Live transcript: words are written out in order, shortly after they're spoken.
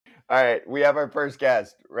All right, we have our first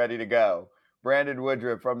guest ready to go. Brandon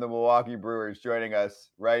Woodruff from the Milwaukee Brewers joining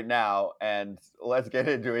us right now, and let's get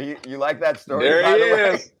into it. You like that story, There he by the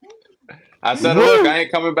way? is. I said, look, Woo! I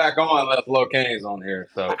ain't coming back on unless LoCain's on here.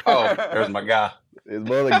 So, there's my guy. His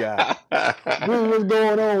mother guy. Woo, what's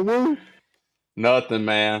going on, Woo? Nothing,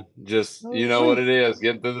 man. Just, Oh, you know what sweet. it is.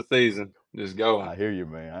 Getting through the season. Just going. I hear you,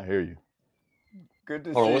 man. I hear you. Good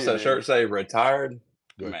to Hold on, see what's you, that man. shirt say? Retired?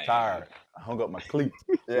 Retired. Man. I hung up my cleats.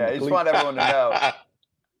 See Yeah, my I just cleats? want everyone to know.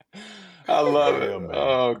 I love it. Yeah, man.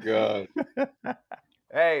 Oh, God.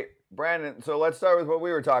 Hey, Brandon, so let's start with what we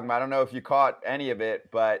were talking about. I don't know if you caught any of it,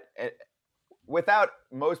 but without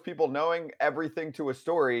most people knowing everything to a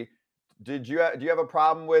story, do you have a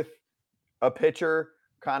problem with a pitcher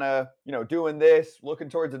kind of doing this, looking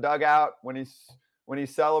towards the dugout when he's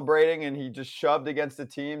celebrating and he just shoved against a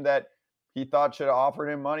team that he thought should have offered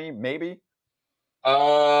him money? Maybe.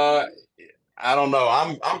 Uh, I don't know.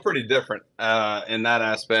 I'm pretty different in that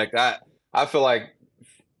aspect. I feel like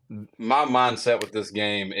my mindset with this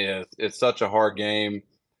game is it's such a hard game.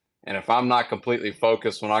 And if I'm not completely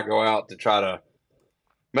focused when I go out to try to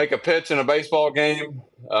make a pitch in a baseball game,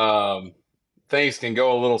 things can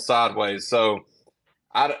go a little sideways. So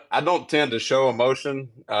I don't tend to show emotion.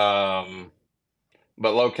 But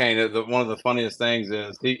LoCain, one of the funniest things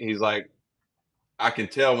is he's like, I can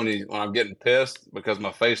tell when I'm getting pissed because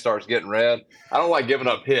my face starts getting red. I don't like giving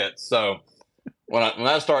up hits. So when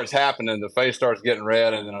that starts happening, the face starts getting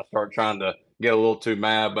red, and then I start trying to get a little too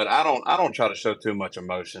mad. But I don't try to show too much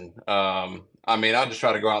emotion. I mean, I just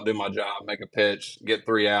try to go out and do my job, make a pitch, get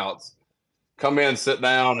 3 outs, come in, sit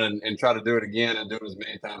down, and try to do it again and do it as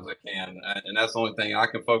many times as I can. And that's the only thing I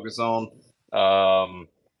can focus on.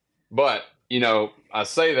 But I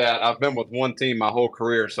say that I've been with one team my whole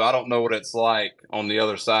career, so I don't know what it's like on the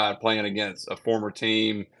other side playing against a former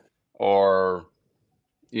team or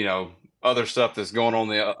you know, other stuff that's going on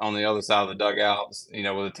the other side of the dugouts, with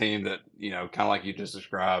a team that, kind of like you just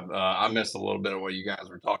described. I missed a little bit of what you guys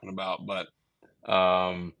were talking about, but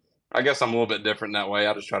I guess I'm a little bit different that way.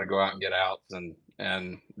 I just try to go out and get outs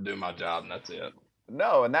and do my job, and that's it.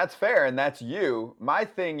 No, and that's fair, and that's you. My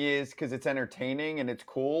thing is because it's entertaining and it's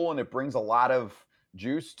cool and it brings a lot of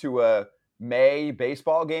juice to a May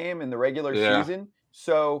baseball game in the regular Yeah. season.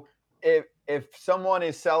 So if someone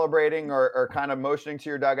is celebrating or kind of motioning to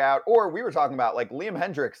your dugout, or we were talking about like Liam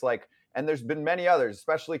Hendricks, like, and there's been many others,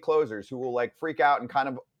 especially closers, who will like freak out and kind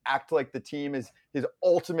of act like the team is his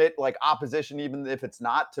ultimate like opposition, even if it's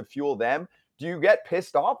not, to fuel them. Do you get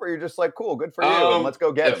pissed off, or you're just like, cool, good for you, and let's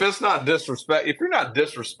go get If him? it's not if you're not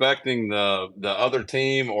disrespecting the other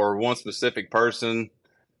team or one specific person,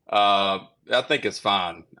 I think it's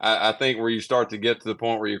fine. I think where you start to get to the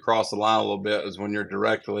point where you cross the line a little bit is when you're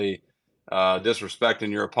directly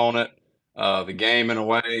disrespecting your opponent, the game in a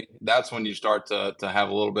way. That's when you start to have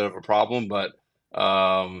a little bit of a problem. But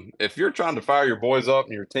if you're trying to fire your boys up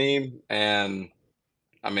and your team, and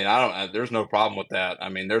I mean, there's no problem with that. I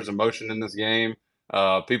mean, there's emotion in this game.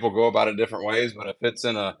 People go about it different ways, but if it's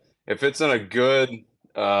in a good,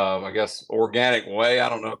 I guess, organic way, I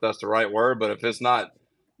don't know if that's the right word, but if it's not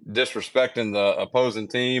disrespecting the opposing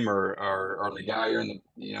team or the guy you're in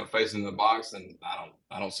the facing the box, and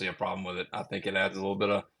I don't see a problem with it. I think it adds a little bit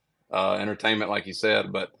of entertainment, like you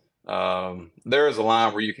said, but there is a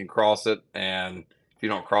line where you can cross it, and if you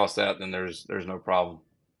don't cross that, then there's no problem.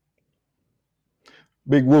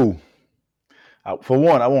 Big Woo. For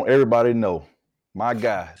one, I want everybody to know my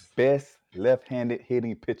guy, best left-handed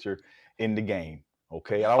hitting pitcher in the game.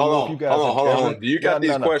 Okay, I don't know if you guys have Hold ever. on. Do you No, got no,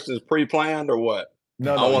 these no, questions pre-planned or what?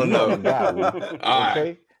 no, I no. want to You are know. my guy, Woo. All right.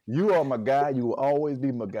 Okay, you are my guy. You will always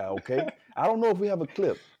be my guy. Okay. I don't know if we have a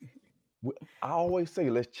clip. I always say,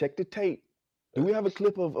 let's check the tape. Do we have a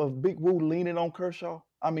clip of Big Woo leaning on Kershaw?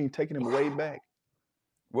 I mean, taking him way back.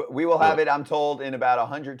 We will have Look. it, I'm told, in about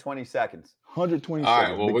 120 seconds. 120 All right.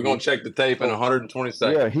 seconds, Well, Big we're gonna Woo. check the tape in So 120 yeah,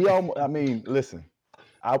 seconds. he almost. I mean, listen.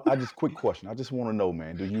 I just quick question. I just want to know,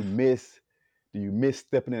 man. Do you miss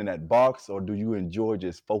stepping in that box, or do you enjoy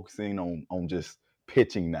just focusing on just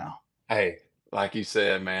pitching now? Hey, like you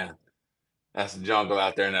said, man, that's the jungle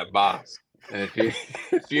out there in that box. And if you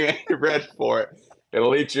if you ain't ready for it,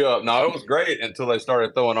 it'll eat you up. No, it was great until they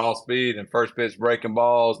started throwing all speed and first pitch breaking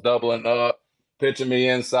balls, doubling up, pitching me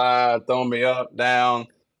inside, throwing me up, down,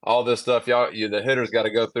 all this stuff. The hitters got to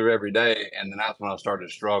go through every day. And then that's when I started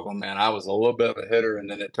to struggle, man. I was a little bit of a hitter, and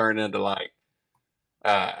then it turned into like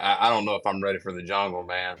I don't know if I'm ready for the jungle,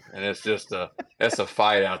 man. And it's a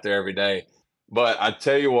fight out there every day. But I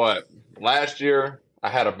tell you what, last year I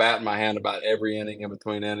had a bat in my hand about every inning in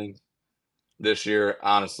between innings. This year,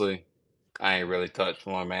 honestly, I ain't really touched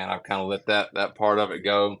one, man. I've kind of let that part of it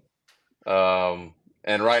go.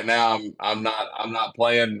 And right now I'm not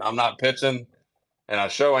playing, I'm not pitching, and I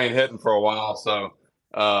sure ain't hitting for a while. So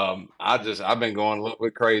I've been going a little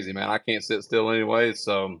bit crazy, man. I can't sit still anyway.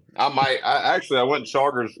 So I went to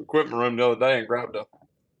Shager's equipment room the other day and grabbed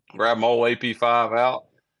my old AP5 out,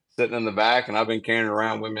 sitting in the back, and I've been carrying it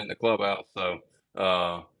around with me in the clubhouse. So,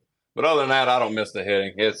 but other than that, I don't miss the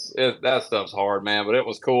hitting. That stuff's hard, man. But it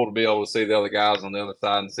was cool to be able to see the other guys on the other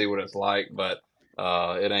side and see what it's like. But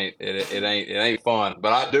it ain't fun.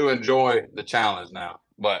 But I do enjoy the challenge now.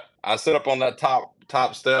 But I sit up on that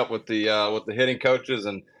top step with the hitting coaches,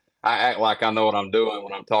 and I act like I know what I'm doing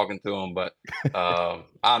when I'm talking to them. But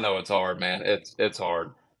I know it's hard, man. It's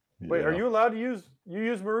hard. Wait, are you allowed to use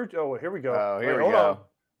Marucci? Oh, here we go. Oh, here we hold go. on.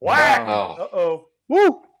 Whack! Oh. Uh-oh.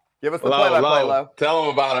 Woo! Give us the play-by-play, Lo. Lo. Tell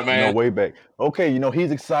them about it, man. Way back. Okay,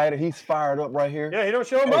 he's excited. He's fired up right here. Yeah, he don't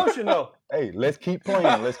show emotion though. Hey, let's keep playing.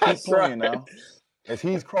 Let's keep That's playing right. now. As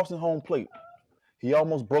he's crossing home plate, he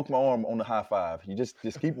almost broke my arm on the high five. You just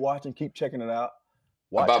keep watching, keep checking it out.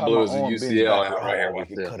 Watch About how blew my his arm bends UCL backwards. right here. Oh, Watch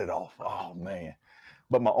he this. cut it off. Oh man.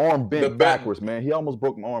 But my arm bent backwards, man. He almost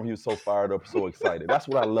broke my arm. He was so fired up, so excited. That's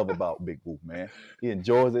what I love about Big Woo, man. He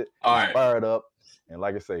enjoys it. All He's right. fired up. And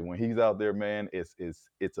like I say, when he's out there, man, it's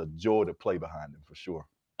a joy to play behind him for sure.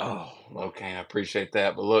 Oh, okay, I appreciate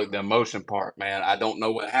that. But look, the emotion part, man, I don't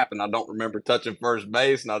know what happened. I don't remember touching first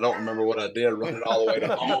base, and I don't remember what I did running all the way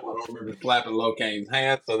to home. I don't remember slapping LoCain's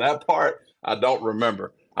hand. So that part, I don't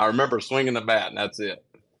remember. I remember swinging the bat, and that's it.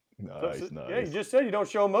 Nice. Yeah, you just said you don't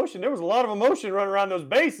show emotion. There was a lot of emotion running around those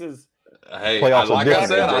bases. Hey, Playoffs are like I different,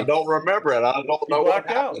 said, I AJ. don't remember it. I don't know what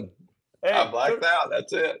blacked out. happened. Hey, I blacked out.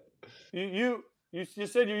 That's it. You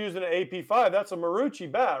said you're using an AP5. That's a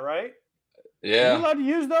Marucci bat, right? Are you Yeah, allowed to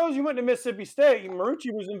use those? You went to Mississippi State.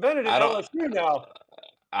 Marucci was invented at I don't. LSU now.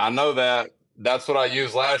 I know that. That's what I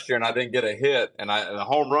used last year, and I didn't get a hit. And the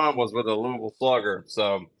home run was with a Louisville Slugger.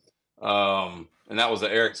 So, and that was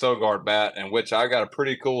the Eric Sogard bat, in which I got a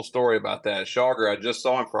pretty cool story about that. Shager, I just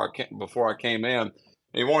saw him before I came in.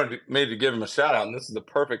 He wanted me to give him a shout out, and this is the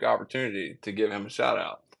perfect opportunity to give him a shout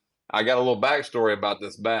out. I got a little backstory about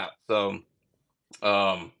this bat. So,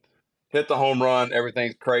 hit the home run,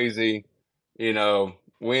 everything's crazy. You know,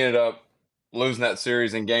 we ended up losing that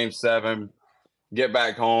series in Game 7. Get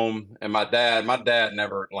back home, and my dad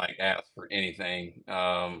never like asked for anything.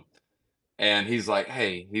 And he's like,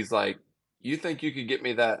 "Hey," he's like, "You think you could get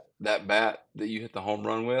me that bat that you hit the home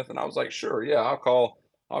run with?" And I was like, "Sure, yeah, I'll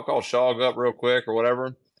call Shog up real quick or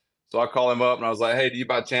whatever." So I call him up and I was like, "Hey, do you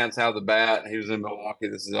by chance have the bat?" And he was in Milwaukee.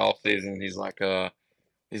 This is off season. He's like,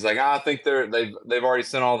 I think they've already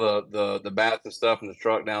sent all the bats and stuff in the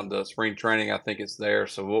truck down to spring training. I think it's there,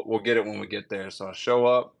 so we'll get it when we get there. So I show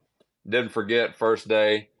up, didn't forget first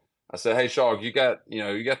day. I said, "Hey, Shog, you got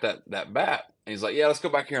that bat?" And he's like, "Yeah, let's go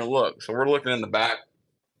back here and look." So we're looking in the back,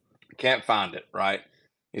 can't find it. Right?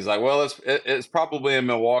 He's like, "Well, it's probably in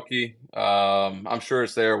Milwaukee. I'm sure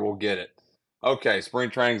it's there. We'll get it." Okay,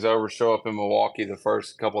 spring training's over. Show up in Milwaukee the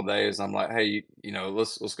first couple of days. I'm like, "Hey,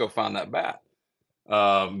 let's go find that bat."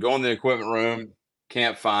 Go in the equipment room,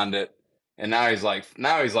 can't find it, and now he's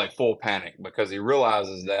like full panic because he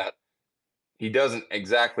realizes that he doesn't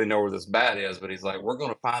exactly know where this bat is, but he's like, "We're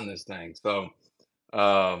going to find this thing." So,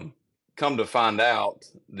 come to find out,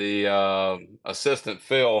 the assistant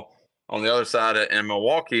Phil on the other side in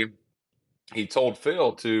Milwaukee, he told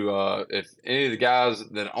Phil to if any of the guys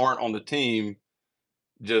that aren't on the team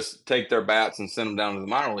just take their bats and send them down to the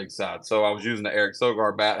minor league side. So I was using the Eric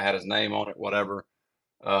Sogard bat, had his name on it, whatever.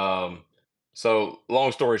 So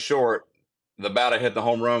long story short, the bat I hit the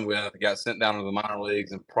home run with got sent down to the minor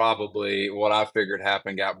leagues, and probably what I figured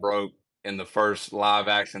happened got broke in the first live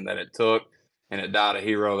action that it took, and it died a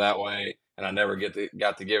hero that way. And I never got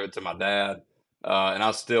to give it to my dad, and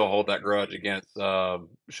I still hold that grudge against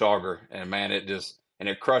Shager. And man,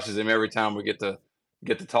 it crushes him every time we get to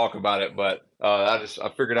talk about it. But I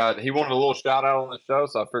figured he wanted a little shout out on the show,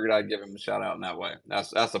 so I figured I'd give him a shout out in that way.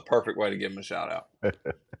 That's the perfect way to give him a shout out.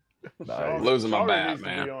 Nice. Losing my bat, needs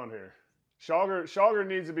man. to be on here. Shager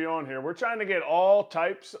needs to be on here. We're trying to get all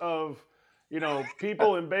types of,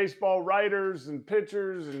 people in baseball, writers and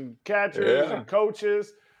pitchers and catchers and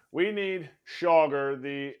coaches. We need Shager,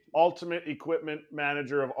 the ultimate equipment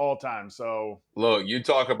manager of all time. So look, you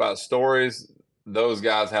talk about stories. Those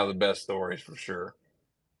guys have the best stories for sure.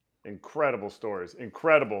 Incredible stories.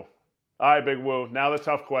 Incredible. All right, Big Woo. Now the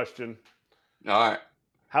tough question. All right.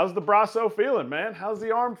 How's the brasso feeling, man? How's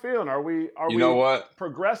the arm feeling? Are we know what?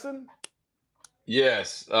 progressing?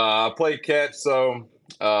 Yes. I played catch, so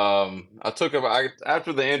I took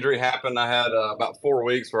after the injury happened, I had about 4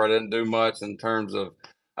 weeks where I didn't do much in terms of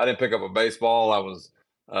I didn't pick up a baseball. I was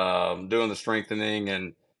doing the strengthening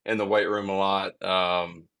and in the weight room a lot.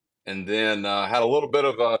 And then had a little bit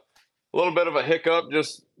of a hiccup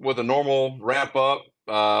just with a normal ramp up.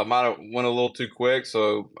 Might have went a little too quick,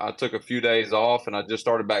 so I took a few days off, and I just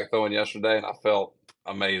started back throwing yesterday, and I felt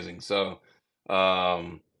amazing. So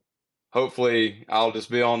um, hopefully, I'll just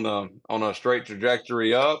be on a straight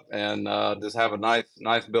trajectory up, and just have a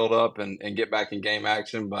nice build up and get back in game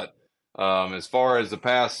action. But as far as the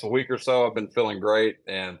past week or so, I've been feeling great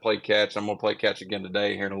and play catch. I'm gonna play catch again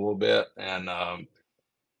today here in a little bit, and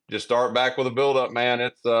just start back with a build up, man.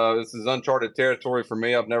 It's this is uncharted territory for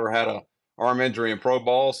me. I've never had a arm injury in pro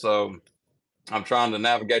ball, so I'm trying to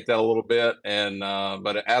navigate that a little bit. And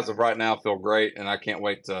but as of right now, I feel great, and I can't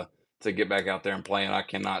wait to get back out there and playing. I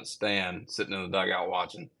cannot stand sitting in the dugout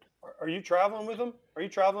watching. Are you traveling with them? Are you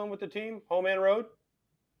traveling with the team, home and road?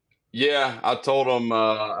 Yeah, I told them.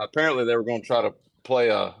 Apparently, they were going to try to play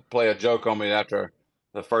a joke on me after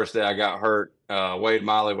the first day I got hurt. Wade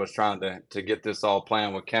Miley was trying to get this all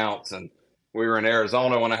planned with counts, and we were in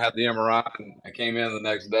Arizona when I had the MRI, and I came in the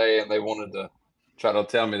next day, and they wanted to try to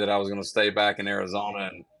tell me that I was going to stay back in Arizona,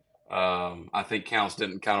 and I think counts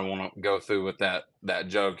didn't kind of want to go through with that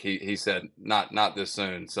joke. He said not this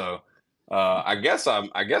soon. So I guess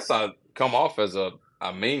I come off as a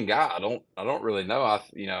mean guy. I don't really know.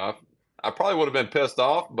 I probably would have been pissed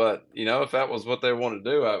off, but if that was what they wanted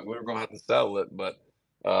to do, we were going to have to settle it. But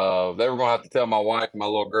they were going to have to tell my wife and my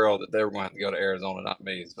little girl that they were going to have to go to Arizona, not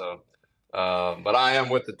me. So, but I am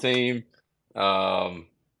with the team,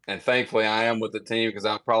 and thankfully I am with the team because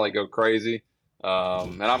I'll probably go crazy.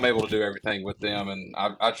 And I'm able to do everything with them, and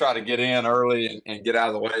I try to get in early and get out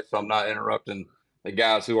of the way so I'm not interrupting the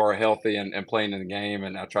guys who are healthy and playing in the game,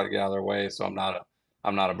 and I try to get out of their way so I'm not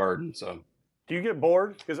a burden. So, Do you get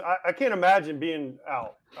bored? Because I can't imagine being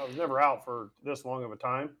out. I was never out for this long of a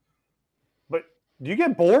time. But do you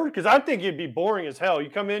get bored? Because I think it'd be boring as hell. You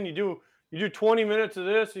come in, you do 20 minutes of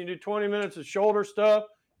this, and you do 20 minutes of shoulder stuff,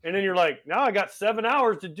 and then you're like, now I got 7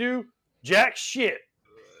 hours to do jack shit.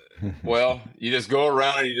 well, you just go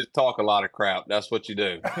around and you just talk a lot of crap. That's what you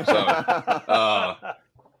do. So,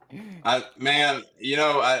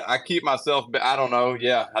 I keep myself. I don't know.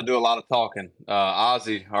 Yeah, I do a lot of talking.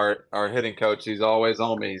 Ozzy, our hitting coach, he's always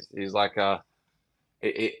on me. He's like, I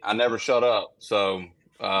never shut up. So,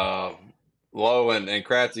 Lowe and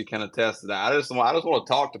Kratzy can attest to that. I just want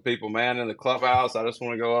to talk to people, man, in the clubhouse. I just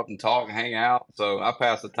want to go up and talk and hang out. So I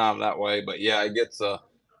pass the time that way. But yeah, it gets a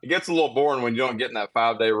little boring when you don't get in that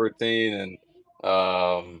 5-day routine,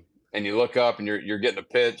 and you look up and you're getting a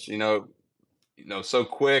pitch, so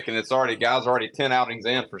quick, and guys already 10 outings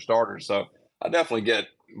in for starters. So I definitely get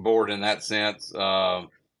bored in that sense.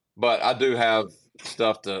 But I do have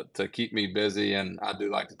stuff to keep me busy, and I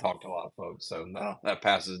do like to talk to a lot of folks. So that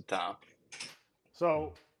passes the time.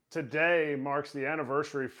 So today marks the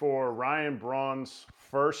anniversary for Ryan Braun's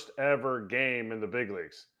first ever game in the big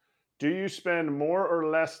leagues. Do you spend more or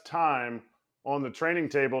less time on the training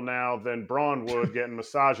table now than Braun would getting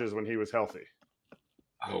massages when he was healthy?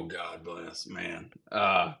 Oh, God bless, man.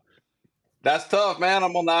 That's tough, man.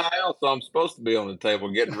 I'm on the IL, so I'm supposed to be on the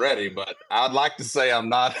table getting ready, but I'd like to say I'm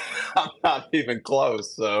not I'm not even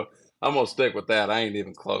close. So I'm gonna stick with that. I ain't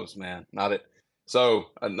even close, man. Not it. So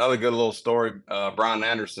another good little story, Brian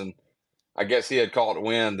Anderson, I guess he had caught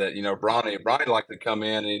wind that, Bronny liked to come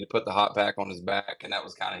in and he'd put the hot pack on his back, and that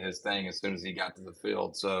was kind of his thing as soon as he got to the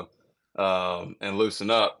field. So and loosen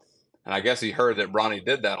up. And I guess he heard that Bronny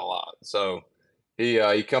did that a lot. So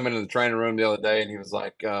he come into the training room the other day, and he was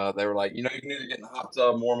like, they were like, you can either get in the hot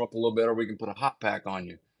tub, warm up a little bit, or we can put a hot pack on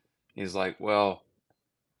you. He's like, well,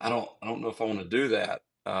 I don't know if I want to do that.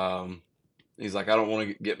 He's like, I don't want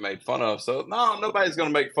to get made fun of. So no, nobody's going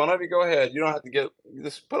to make fun of you. Go ahead. You don't have to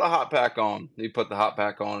just put a hot pack on. He put the hot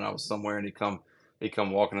pack on, and I was somewhere, and he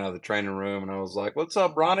come walking out of the training room, and I was like, what's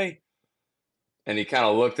up, Bronny? And he kind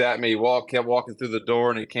of looked at me, kept walking through the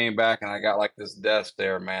door, and he came back, and I got like this death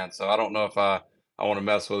stare, man. So I don't know if I want to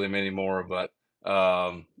mess with him anymore, but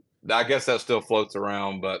I guess that still floats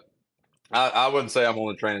around. But I wouldn't say I'm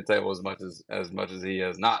on the training table as much as he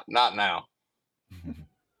is. Not now.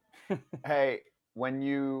 Hey, when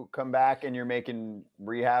you come back and you're making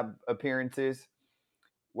rehab appearances,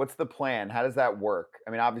 what's the plan? How does that work? I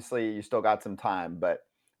mean, obviously you still got some time, but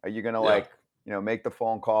are you gonna make the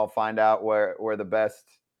phone call, find out where the best?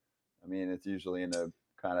 I mean, it's usually in a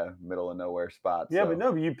kind of middle of nowhere spot. Yeah, but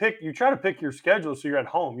no, you try to pick your schedule so you're at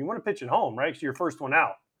home. You want to pitch at home, right? So you're first one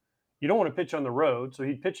out. You don't want to pitch on the road, so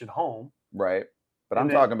he'd pitch at home. Right. But I'm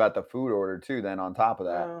talking about the food order too, then on top of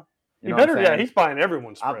that. He's buying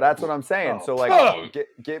everyone's spread. That's what I'm saying. So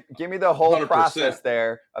give me the whole 100%. Process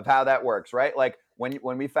there of how that works, right? Like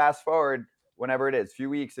when we fast forward, whenever it is, few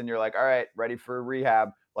weeks, and you're like, all right, ready for rehab.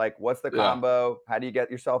 Like, what's the Yeah. combo? How do you get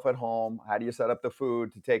yourself at home? How do you set up the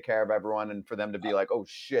food to take care of everyone and for them to be like, oh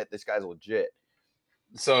shit, this guy's legit?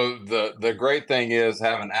 So the great thing is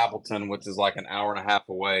having Appleton, which is like an hour and a half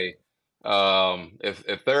away.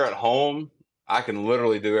 If they're at home, I can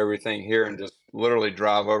literally do everything here and just literally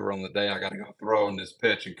drive over on the day I got to go throw in this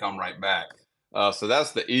pitch and come right back. So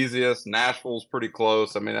that's the easiest. Nashville's pretty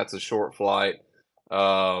close. I mean, that's a short flight.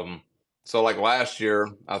 So like last year,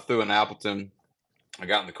 I threw in Appleton. I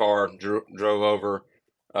got in the car, drove over.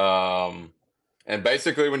 And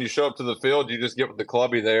basically, when you show up to the field, you just get with the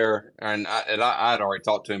clubby there. And I had already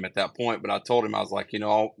talked to him at that point, but I told him, I was like,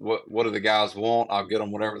 what do the guys want? I'll get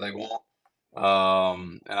them whatever they want.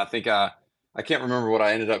 And I think I can't remember what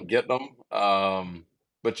I ended up getting them.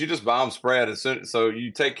 But you just buy them spread so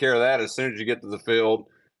you take care of that as soon as you get to the field.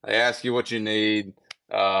 They ask you what you need.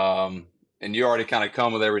 And you already kind of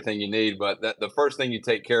come with everything you need. But the first thing you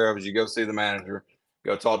take care of is you go see the manager,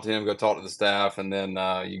 go talk to him, go talk to the staff, and then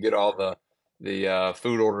you get all the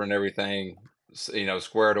food order and everything,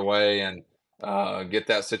 squared away, and get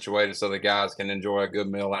that situated so the guys can enjoy a good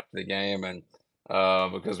meal after the game. And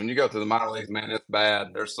because when you go to the minor leagues, man, it's bad.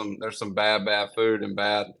 There's some bad food and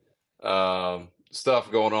bad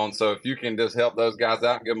stuff going on. So if you can just help those guys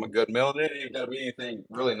out and give them a good meal, it ain't even got to be anything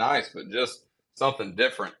really nice, but just something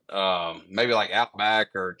different. Maybe like Outback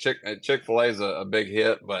or Chick-fil-A is a big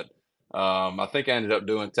hit, but I think I ended up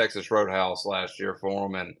doing Texas Roadhouse last year for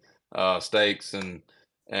them, and steaks and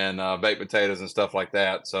baked potatoes and stuff like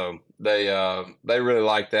that. So they really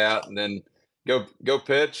like that. And then go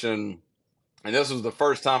pitch, and this was the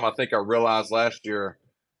first time I think I realized last year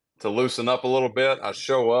to loosen up a little bit. I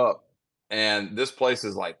show up, and this place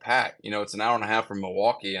is like packed. It's an hour and a half from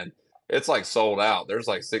Milwaukee, and it's like sold out. There's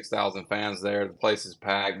like 6,000 fans there. The place is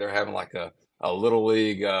packed. They're having like a little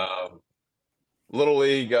league. I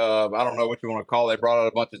don't know what you want to call it. They brought out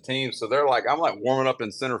a bunch of teams, so I'm like warming up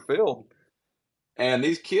in center field, and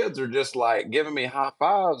these kids are just like giving me high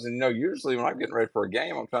fives. And usually when I'm getting ready for a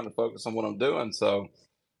game, I'm trying to focus on what I'm doing. So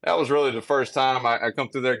that was really the first time I come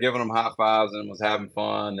through there giving them high fives and was having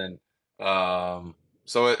fun. And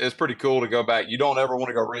so it's pretty cool to go back. You don't ever want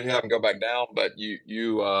to go rehab and go back down, but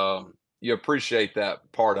you appreciate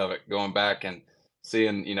that part of it, going back and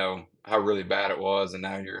seeing how really bad it was, and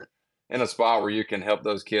now you're in a spot where you can help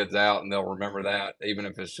those kids out, and they'll remember that, even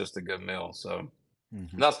if it's just a good meal. So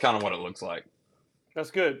that's kind of what it looks like.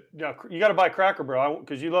 That's good. Yeah, you got to buy Cracker Barrel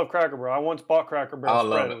because you love Cracker Barrel. I once bought Cracker Barrel I spread.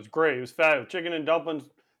 love It it. was great. It was fat. Chicken and dumplings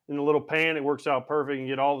in a little pan. It works out perfect. You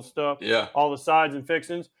get all the stuff, Yeah. all the sides and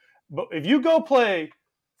fixings. But if you go play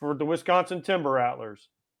for the Wisconsin Timber Rattlers,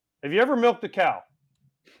 have you ever milked a cow?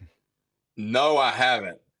 No, I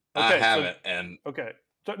haven't. I haven't. Okay.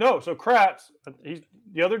 So Kratz,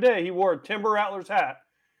 the other day he wore a Timber Rattlers hat,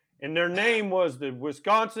 and their name was the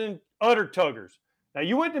Wisconsin Udder Tuggers. Now,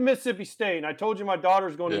 you went to Mississippi State, and I told you my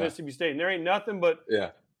daughter's going to Mississippi State, and there ain't nothing but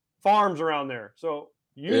farms around there. So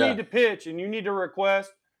you need to pitch, and you need to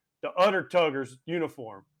request the Udder Tuggers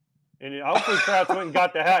uniform. And hopefully Kratz went and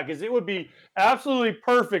got the hat, because it would be absolutely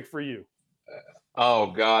perfect for you.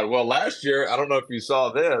 Oh, God. Well, last year, I don't know if you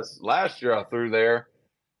saw this. Last year I threw there.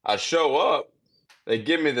 I show up. They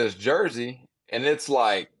give me this jersey, and it's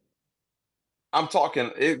like, I'm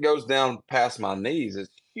talking, it goes down past my knees.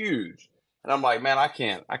 It's huge. And I'm like, man, I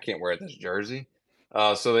can't wear this jersey.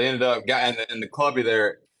 So they ended up in the clubby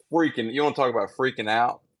there freaking. You want to talk about freaking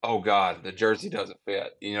out? Oh God, the jersey doesn't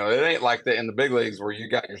fit. It ain't like that in the big leagues where you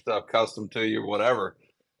got your stuff custom to you or whatever.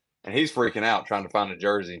 And he's freaking out trying to find a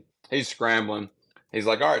jersey. He's scrambling. He's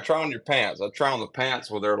like, all right, try on your pants. I try on the pants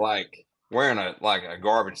where they're like wearing a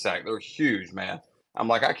garbage sack. They're huge, man. I'm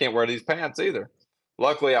like, I can't wear these pants either.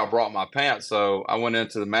 Luckily, I brought my pants, so I went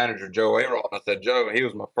into the manager, Joe Arod, and I said, Joe, he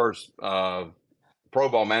was my first Pro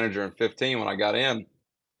Ball manager in 15 when I got in.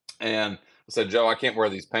 And I said, Joe, I can't wear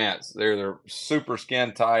these pants. They're either super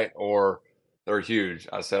skin tight or they're huge.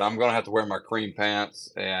 I said, I'm going to have to wear my cream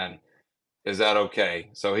pants. And is that okay?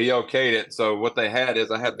 So he okayed it. So what they had is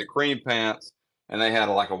I had the cream pants, and they had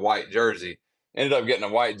like a white jersey. Ended up getting a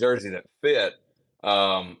white jersey that fit.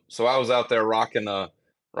 So I was out there rocking my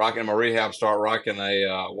rehab start, rocking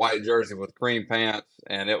a white jersey with cream pants,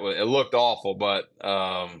 and it looked awful, but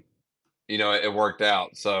it worked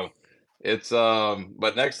out. So it's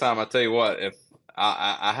but next time, I tell you what, if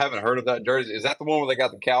I haven't heard of that jersey. Is that the one where they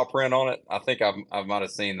got the cow print on it? I think I might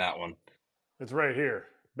have seen that one. It's right here.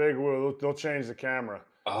 Big Woo. They'll change the camera.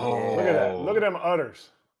 Oh, Look at that. Look at them udders.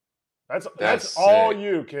 That's sick. all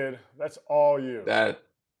you, kid. That's all you.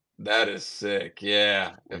 That is sick.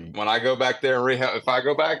 Yeah. When I go back there and rehab, if I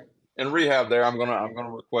go back, in rehab there, I'm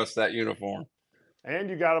gonna request that uniform.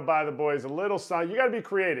 And you got to buy the boys a little sign. You got to be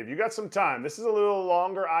creative. You got some time. This is a little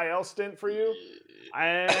longer IL stint for you.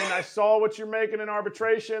 And I saw what you're making in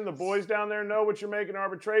arbitration. The boys down there know what you're making in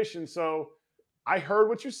arbitration. So I heard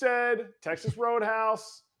what you said. Texas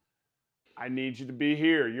Roadhouse. I need you to be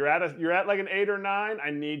here. You're at like an 8 or 9.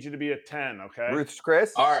 I need you to be a 10. Okay. Ruth's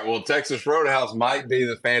Chris. All right. Well, Texas Roadhouse might be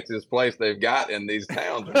the fanciest place they've got in these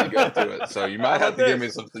towns when you go to it. So you might have to give me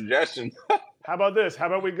some suggestions. How about this? How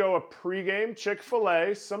about we go a pregame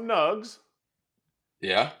Chick-fil-A, some nugs.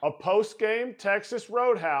 Yeah. A postgame Texas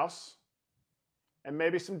Roadhouse, and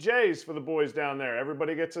maybe some J's for the boys down there.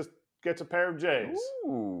 Everybody gets a pair of J's.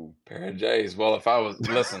 Ooh. Pair of J's. Well, if I was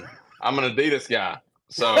listen, I'm an Adidas guy.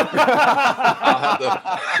 So I'll have to.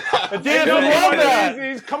 Adidas love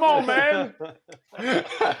that. Come on, man. I'm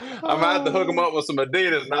gonna have to hook them up with some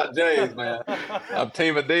Adidas, not J's, man. I'm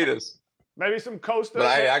Team Adidas. Maybe some Costa. But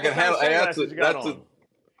I can handle.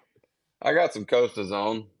 I got some Costas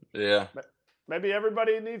on. Yeah. Maybe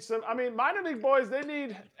everybody needs some. I mean, minor league boys, they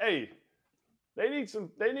need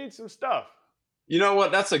some stuff. You know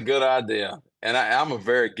what? That's a good idea, and I'm a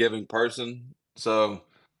very giving person, so.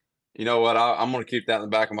 You know what? I'm going to keep that in the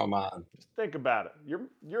back of my mind. Just think about it. You're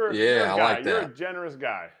a I guy. like that. You're a generous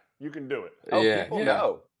guy. You can do it. Oh, people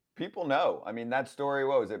know. People know. I mean, that story,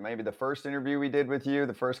 what was it? Maybe the first interview we did with you,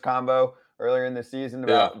 the first combo earlier in the season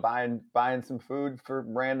about buying some food for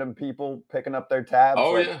random people, picking up their tabs.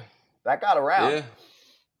 Oh, yeah. That got around. Yeah.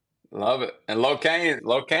 Love it. And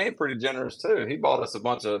LoCain pretty generous too. He bought us a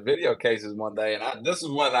bunch of video cases one day, and this is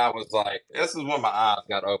when I was like, this is when my eyes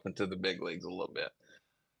got open to the big leagues a little bit.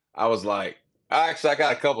 I was like, I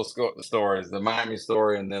got a couple stories, the Miami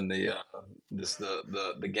story, and then the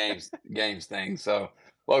games thing. So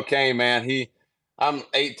LoCain, man, I'm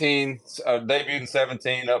 18, debuted in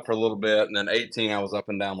 17, up for a little bit, and then 18, I was up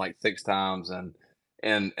and down like 6 times, and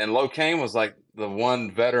LoCain was like the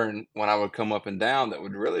one veteran when I would come up and down that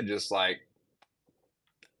would really just like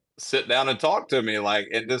sit down and talk to me, like,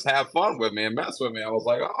 and just have fun with me and mess with me. I was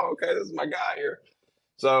like, oh, okay, this is my guy here.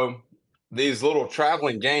 So these little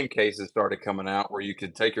traveling game cases started coming out where you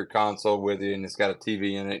could take your console with you and it's got a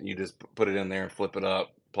TV in it and you just put it in there and flip it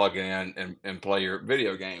up, plug it in, and play your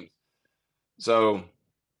video games. So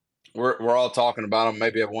we're all talking about them.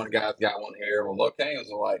 Maybe one guy's got one here. Well, LoCain was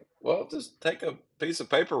like, well, just take a piece of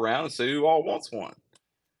paper around and see who all wants one.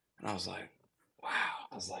 And I was like, wow.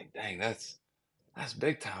 I was like, dang, that's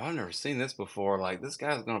big time. I've never seen this before. Like, this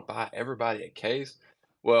guy's going to buy everybody a case.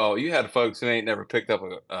 Well, you had folks who ain't never picked up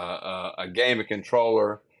a game of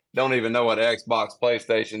controller, don't even know what Xbox,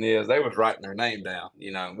 PlayStation is. They was writing their name down.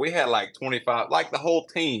 You know, we had like 25, like the whole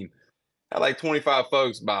team had like 25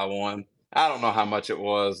 folks buy one. I don't know how much it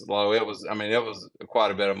was, Lo. It was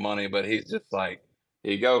quite a bit of money, but he's just like,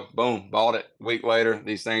 here you go, boom, bought it. A week later,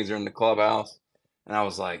 these things are in the clubhouse. And I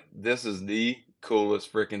was like, this is the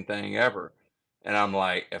coolest freaking thing ever. And I'm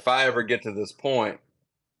like, if I ever get to this point,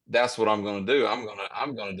 that's what I'm going to do. I'm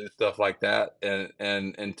going to do stuff like that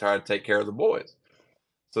and try to take care of the boys.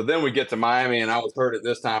 So then we get to Miami, and I was hurt at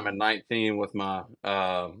this time in 19 with my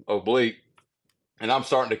oblique, and I'm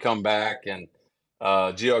starting to come back. And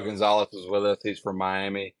Gio Gonzalez was with us. He's from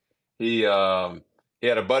Miami. He had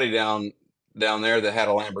a buddy down there that had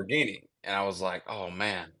a Lamborghini, and I was like, oh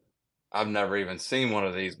man, I've never even seen one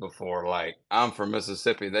of these before. Like, I'm from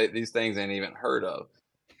Mississippi. These things ain't even heard of.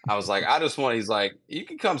 I was like, he's like, you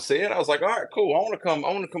can come see it. I was like, all right, cool. I want to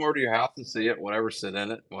come over to your house and see it, whatever, sit in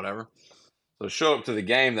it, whatever. So show up to the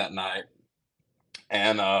game that night,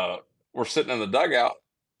 and we're sitting in the dugout.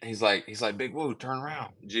 He's like, Big Woo, turn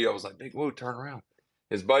around. Gio was like, Big Woo, turn around.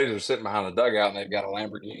 His buddies are sitting behind the dugout, and they've got a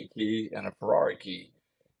Lamborghini key and a Ferrari key.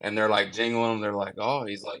 And they're like jingling them. They're like, oh,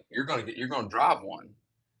 he's like, you're gonna drive one.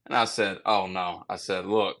 And I said, oh no. I said,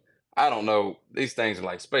 look, I don't know. These things are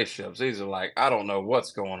like spaceships. These are like, I don't know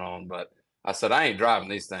what's going on, but I said, I ain't driving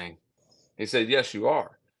these things. He said, yes, you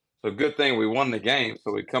are. So good thing we won the game.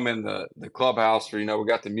 So we come in the clubhouse, we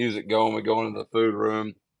got the music going. We go into the food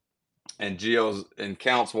room, and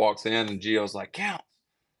Counts walks in, and Gio's like, Counts.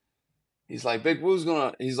 He's like, Big Woo's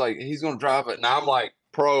he's gonna drive it. Now I'm like,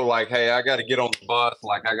 pro, like, hey, I got to get on the bus.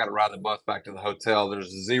 Like, I got to ride the bus back to the hotel. There's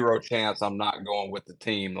zero chance I'm not going with the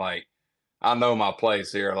team. Like, I know my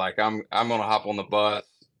place here. Like, I'm gonna hop on the bus,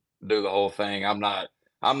 do the whole thing. I'm not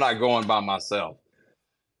going by myself.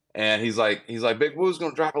 And he's like, Big Woo's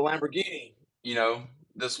gonna drive a Lamborghini,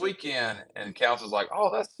 this weekend. And Counts was like,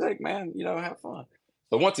 oh, that's sick, man. Have fun.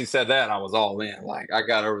 So once he said that, I was all in. Like, I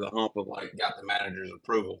got over the hump of like, got the manager's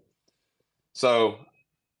approval. So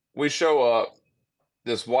we show up,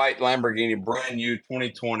 this white Lamborghini, brand new,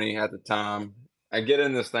 2020 at the time. I get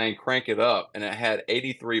in this thing, crank it up, and it had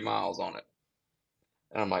 83 miles on it.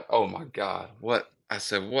 And I'm like, oh my God, what? I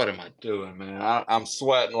said, what am I doing, man? I'm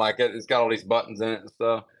sweating like it's got all these buttons in it and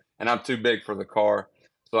stuff, and I'm too big for the car.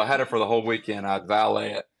 So I had it for the whole weekend. I'd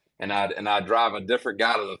valet it, and I'd drive a different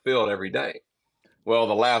guy to the field every day. Well,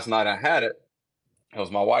 the last night I had it, it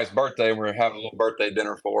was my wife's birthday, and we were having a little birthday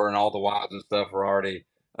dinner for her, and all the wives and stuff were already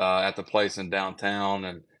at the place in downtown.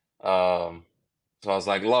 And so I was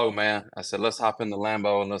like, "Lo, man," I said, "Let's hop in the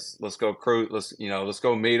Lambo and let's go cruise. Let's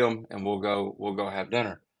go meet them, and we'll go have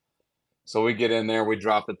dinner." So we get in there, we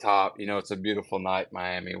drop the top. It's a beautiful night, in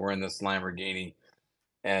Miami. We're in this Lamborghini,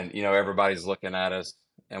 and everybody's looking at us.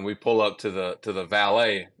 And we pull up to the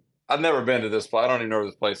valet. I've never been to this place. I don't even know where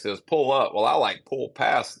this place is. Pull up. Well, I like pull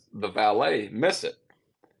past the valet, miss it.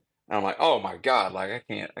 And I'm like, oh my God, like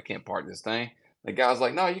I can't park this thing. The guy's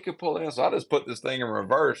like, no, you can pull it in. So I just put this thing in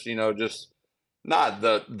reverse, just not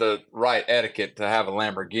the right etiquette to have a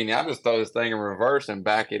Lamborghini. I just throw this thing in reverse and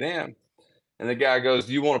back it in. And the guy goes,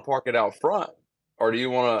 do you want to park it out front or do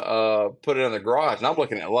you want to put it in the garage? And I'm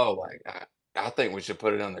looking at Lo like, I think we should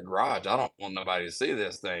put it in the garage. I don't want nobody to see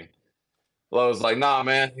this thing. Lowe's like, nah,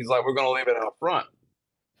 man. He's like, we're going to leave it out front.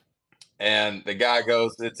 And the guy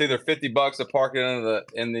goes, it's either $50 to park it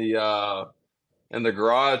in the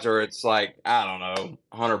garage, or it's like, I don't know,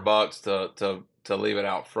 $100 to leave it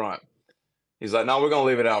out front. He's like, no, we're gonna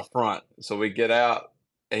leave it out front. So we get out,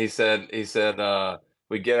 and he said,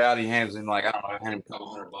 we get out, he hands him like, I don't know, hand him a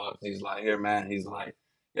couple $100. He's like, here, man. He's like,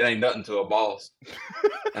 it ain't nothing to a boss.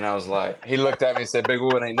 And I was like, he looked at me and said, Big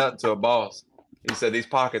Woo, it ain't nothing to a boss. He said, these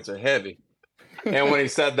pockets are heavy. And when he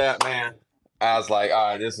said that, man, I was like, all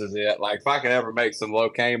right, this is it. Like, if I can ever make some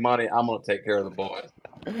LoCain money, I'm gonna take care of the boys.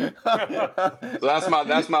 So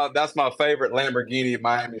that's my favorite Lamborghini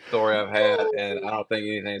Miami story I've had, and I don't think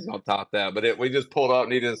anything's gonna top that. But we just pulled up,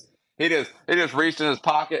 and he just reached in his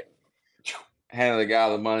pocket, handed the guy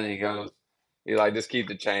the money. He's like, just keep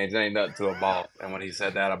the change. It ain't nothing to a boss. And when he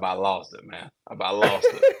said that, I about lost it, man. I about lost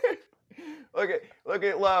it. Look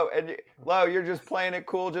at Lo, and Lo, you're just playing it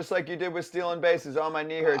cool, just like you did with stealing bases. Oh, my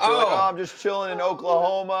knee hurts. You're like, oh, I'm just chilling in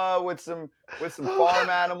Oklahoma with some farm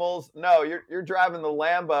animals. No, you're driving the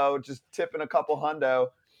Lambo, just tipping a couple hundo,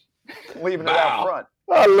 leaving it out front.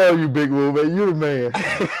 I love you, Big Woo, man. You're the man.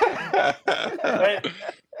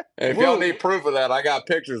 If y'all need proof of that, I got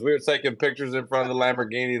pictures. We were taking pictures in front of the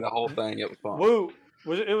Lamborghini, the whole thing. It was fun. Woo,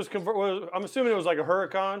 I'm assuming it was like a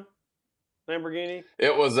Huracan Lamborghini.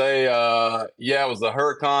 It was it was the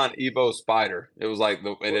Huracan Evo Spider. It was like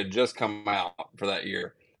it had just come out for that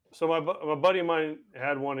year. So my buddy of mine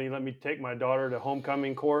had one, and he let me take my daughter to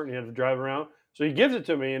homecoming court, and he had to drive around. So he gives it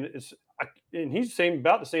to me, and he's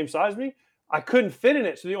about the same size as me. I couldn't fit in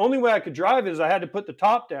it, so the only way I could drive it is I had to put the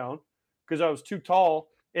top down because I was too tall,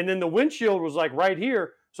 and then the windshield was like right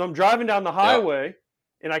here. So I'm driving down the highway,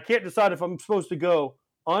 and I can't decide if I'm supposed to go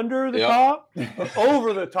under the top or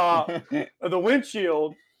over the top of the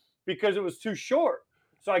windshield because it was too short.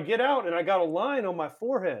 So I get out, and I got a line on my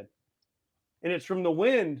forehead, and it's from the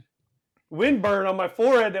wind burn on my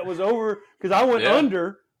forehead that was over because I went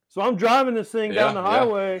under. So I'm driving this thing down the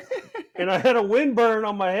highway, and I had a wind burn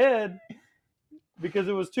on my head because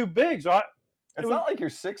it was too big. So it's not like you're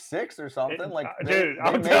 6'6" or something. Dude,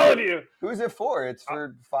 I'm telling you. Who's it for? It's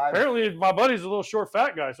for 5. Apparently, my buddy's a little short,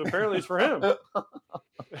 fat guy, so apparently it's for him.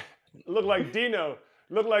 Look like Dino.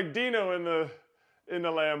 Look like Dino in the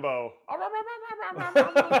Lambo.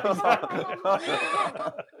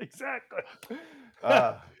 Exactly.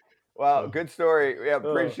 Well, good story. Yeah,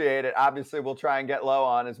 appreciate it. Obviously, we'll try and get Lo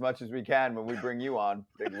on as much as we can when we bring you on,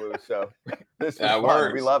 Big Woo. So this was fun.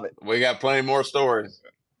 Works. We love it. We got plenty more stories.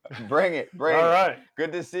 Bring it. All right.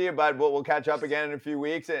 Good to see you, bud. We'll catch up again in a few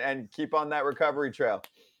weeks and keep on that recovery trail.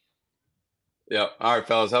 Yeah. All right,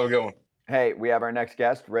 fellas. Have a good one. Hey, we have our next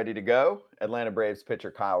guest ready to go. Atlanta Braves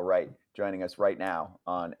pitcher Kyle Wright joining us right now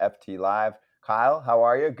on FT Live. Kyle, how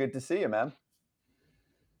are you? Good to see you, man.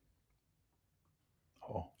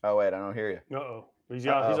 Oh wait, I don't hear you. Uh-oh. He's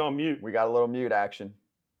on mute. We got a little mute action.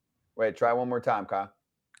 Wait, try one more time, Kyle.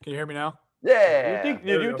 Can you hear me now? Yeah.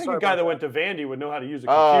 You think a guy that went to Vandy would know how to use a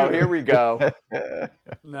computer? Oh, here we go.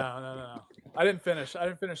 No. I didn't finish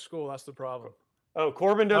school. That's the problem. Oh,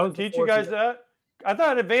 Corbin doesn't teach you guys that? I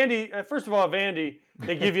thought at Vandy, first of all, at Vandy,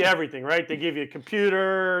 they give you everything, right? They give you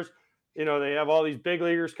computers. They have all these big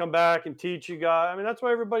leaguers come back and teach you guys. I mean, that's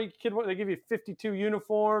why they give you 52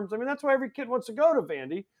 uniforms. I mean, that's why every kid wants to go to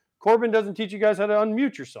Vandy. Corbin doesn't teach you guys how to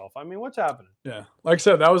unmute yourself. I mean, what's happening? Yeah. Like I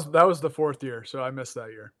said, that was the 4th year, so I missed that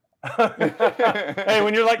year. Hey,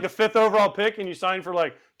 when you're like the 5th overall pick and you sign for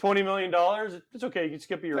like $20 million, it's okay. You can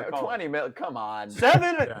skip a year of college. 20 million. Come on.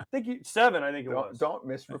 7? Yeah. I think 7. I think it was. Don't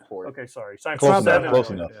misreport. Okay, sorry. Signed Close for enough, 7 close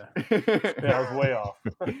million. enough. Yeah, I was way off.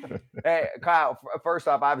 Hey, Kyle. First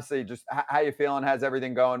off, obviously, just how you feeling? How's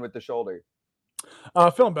everything going with the shoulder?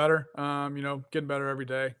 Feeling better. Getting better every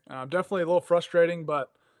day. Definitely a little frustrating,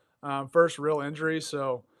 but first real injury,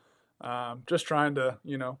 so just trying to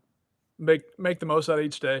make the most out of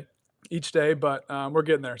each day. But we're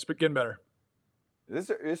getting there. It's getting better. Is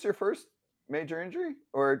this your first major injury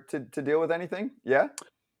or to deal with anything? Yeah.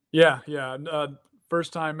 Yeah, yeah.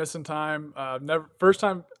 First time missing time. Never first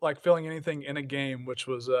time like feeling anything in a game, which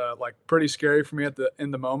was like pretty scary for me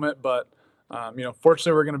in the moment. But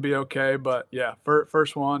fortunately, we're going to be okay. But yeah,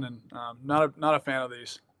 first one, and not a fan of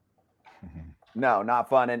these. No, not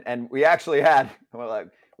fun. And we actually had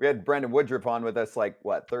we had Brendan Woodruff on with us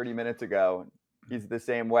 30 minutes ago. He's the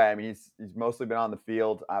same way. I mean, he's mostly been on the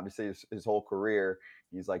field, obviously his whole career.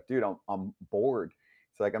 He's like, dude, I'm bored.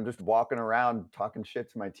 It's like I'm just walking around talking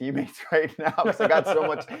shit to my teammates right now because I got so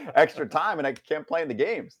much extra time and I can't play in the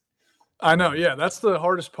games. I know. Yeah, that's the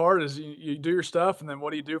hardest part. Is you do your stuff, and then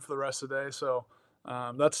what do you do for the rest of the day? So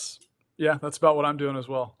that's about what I'm doing as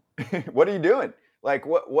well. What are you doing? Like,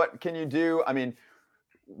 what can you do? I mean,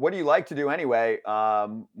 what do you like to do anyway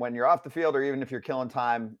when you're off the field or even if you're killing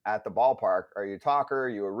time at the ballpark? Are you a talker? Are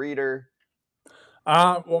you a reader?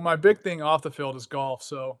 Well, my big thing off the field is golf,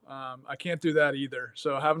 so I can't do that either.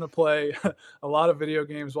 So having to play a lot of video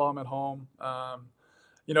games while I'm at home.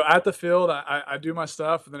 At the field, I do my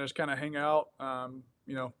stuff and then just kind of hang out.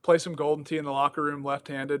 Play some golden tee in the locker room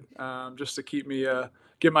left-handed, just to keep me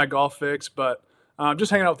get my golf fix. But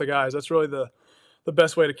just hanging out with the guys, that's really the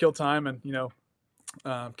best way to kill time and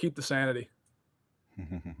keep the sanity.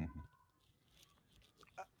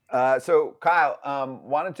 So Kyle,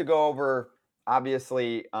 wanted to go over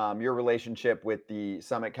obviously your relationship with the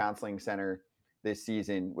Summit Counseling Center this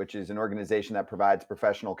season, which is an organization that provides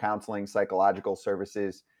professional counseling, psychological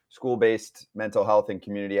services, school-based mental health, and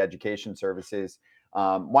community education services.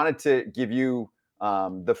 Wanted to give you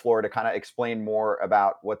the floor to kind of explain more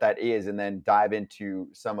about what that is and then dive into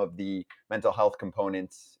some of the mental health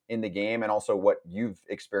components in the game and also what you've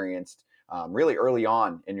experienced really early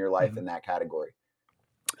on in your life in that category.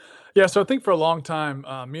 Yeah, so I think for a long time,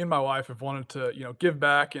 me and my wife have wanted to, give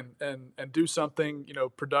back and do something,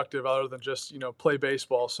 productive other than just, play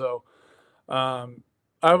baseball. So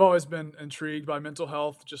I've always been intrigued by mental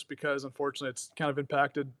health just because, unfortunately, it's kind of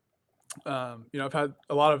impacted. I've had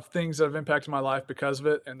a lot of things that have impacted my life because of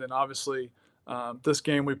it, and then obviously, this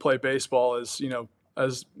game we play baseball is,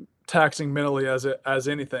 as taxing mentally as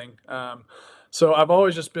anything. So I've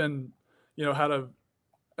always just been, had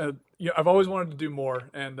I've always wanted to do more,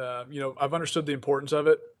 and I've understood the importance of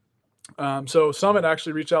it. So Summit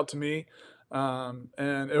actually reached out to me,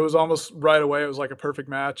 and it was almost right away. It was like a perfect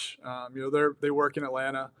match. They work in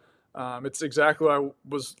Atlanta. It's exactly what I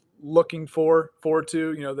was looking forward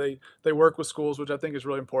to. They work with schools, which I think is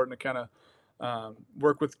really important to kind of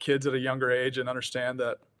work with kids at a younger age and understand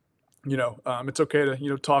that it's okay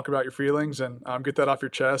to talk about your feelings and get that off your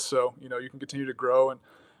chest, so you can continue to grow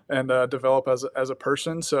and develop as a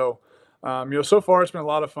person. So, so far it's been a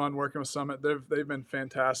lot of fun working with Summit. They've been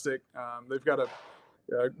fantastic. They've got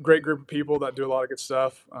a great group of people that do a lot of good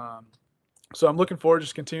stuff. So I'm looking forward to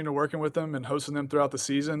just continuing to working with them and hosting them throughout the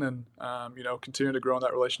season and, continue to grow in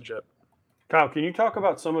that relationship. Kyle, can you talk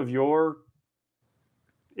about some of your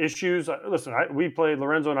issues? Listen, we played,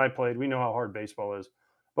 Lorenzo and I played. We know how hard baseball is.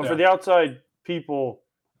 But for the outside people,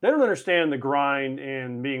 they don't understand the grind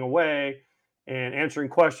and being away and answering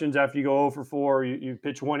questions after you go 0 for 4. You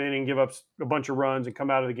pitch one inning, give up a bunch of runs, and come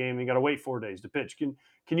out of the game, and you got to wait 4 days to pitch. Can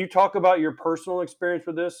you talk about your personal experience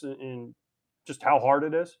with this and just how hard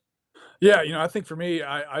it is? Yeah, I think for me,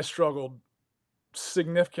 I struggled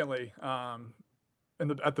significantly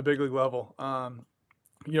at the big league level.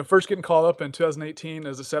 First getting called up in 2018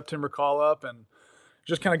 as a September call up and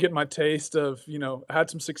just kind of getting my taste of, had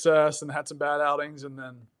some success and had some bad outings. And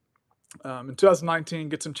then in 2019,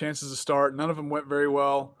 get some chances to start. None of them went very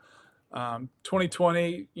well.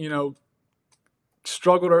 2020,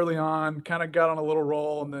 struggled early on, kind of got on a little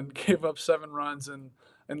roll and then gave up 7 runs in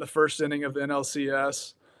the first inning of the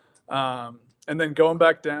NLCS. And then going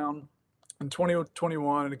back down in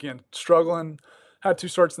 2021, and again, struggling, had 2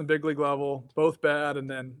 starts in the big league level, both bad. And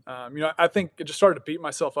then, I think it just started to beat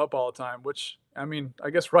myself up all the time, which, I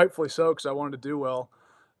guess rightfully so, because I wanted to do well.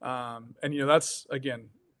 And, that's, again,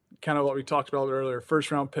 kind of what we talked about earlier,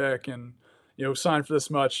 first round pick and, signed for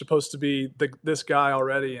this much, supposed to be this guy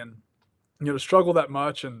already. And, to struggle that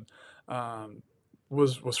much and,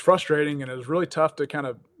 was frustrating, and it was really tough to kind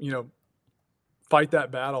of, fight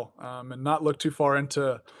that battle, and not look too far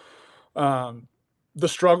into, um, the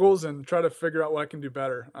struggles and try to figure out what I can do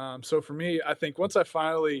better. So for me, I think once I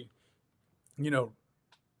finally, you know,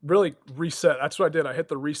 really reset. That's what I did. I hit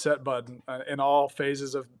the reset button in all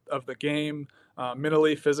phases of the game,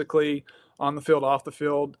 mentally, physically, on the field, off the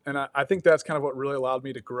field, and I think that's kind of what really allowed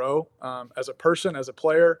me to grow as a person, as a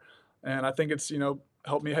player, and I think it's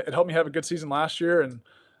helped me. It helped me have a good season last year, and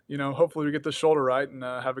hopefully we get the shoulder right and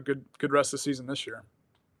have a good rest of the season this year.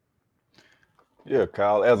 Yeah,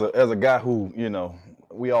 Kyle, as a guy who,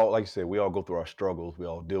 we all, like you said, we all go through our struggles. We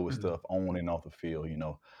all deal with Mhm. stuff on and off the field.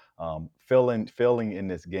 Failing in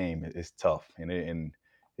this game is tough, and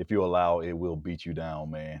if you allow, it will beat you down,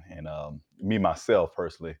 man. And me myself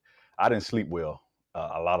personally, I didn't sleep well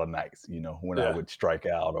a lot of nights. When I Yeah. would strike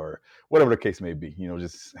out or whatever the case may be.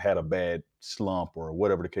 Just had a bad slump or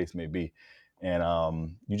whatever the case may be.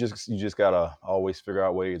 And you just gotta always figure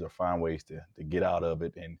out ways or find ways to get out of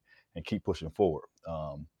it and keep pushing forward.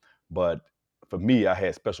 But for me, I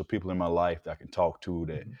had special people in my life that I can talk to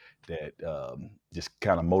Mhm. that just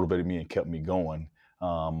kind of motivated me and kept me going.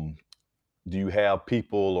 Um, do you have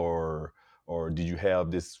people or did you have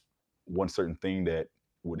this one certain thing that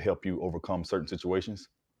would help you overcome certain situations?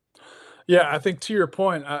 Yeah, I think to your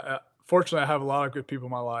point, fortunately, I have a lot of good people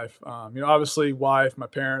in my life. Obviously, wife, my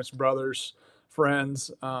parents, brothers,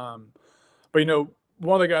 friends. But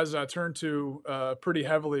one of the guys that I turned to pretty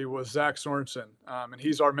heavily was Zach Sorensen, and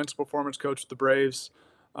he's our mental performance coach at the Braves.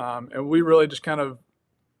 And we really just kind of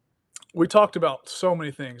we talked about so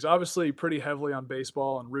many things. Obviously, pretty heavily on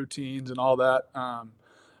baseball and routines and all that.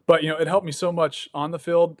 But it helped me so much on the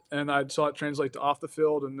field, and I saw it translate to off the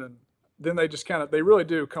field, and then they just they really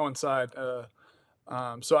do coincide.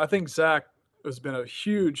 So I think Zach has been a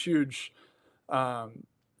huge um,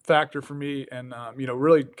 factor for me, and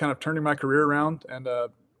really kind of turning my career around and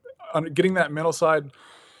getting that mental side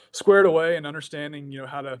squared away and understanding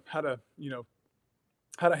how to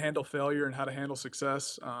handle failure and how to handle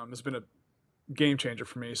success has been a game changer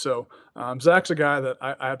for me. So Zach's a guy that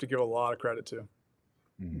I have to give a lot of credit to.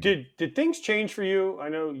 Mhm. Did things change for you? I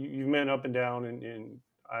know you've been up and down, and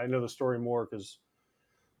I know the story more because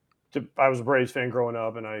I was a Braves fan growing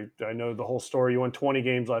up, and I know the whole story. You won 20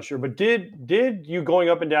 games last year, but did you going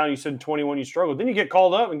up and down? You said 21 you struggled. Then you get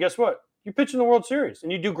called up, and guess what? You pitch in the World Series,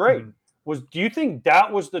 and you do great. Mhm. Do you think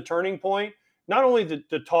that was the turning point? Not only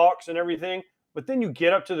the talks and everything, but then you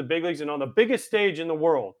get up to the big leagues, and on the biggest stage in the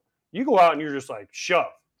world, you go out and you're just like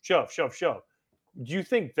shove, shove, shove, shove. Do you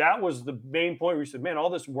think that was the main point where you said, "Man, all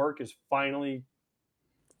this work has finally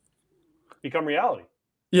become reality"?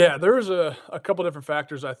 Yeah, there was a couple different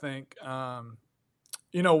factors, I think.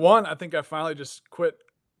 One, I think I finally just quit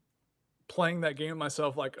playing that game with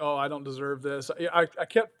myself like, "Oh, I don't deserve this."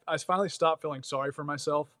 I finally stopped feeling sorry for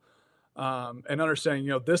myself, and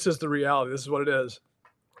understanding, this is the reality. This is what it is.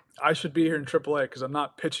 I should be here in AAA because I'm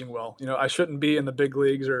not pitching well. I shouldn't be in the big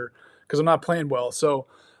leagues or because I'm not playing well. So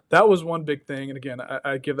that was one big thing. And again,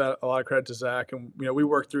 I give that a lot of credit to Zach, and we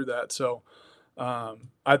worked through that. So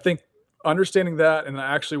I think understanding that, and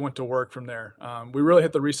I actually went to work from there. We really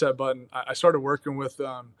hit the reset button. I started working with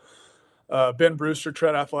Ben Brewster,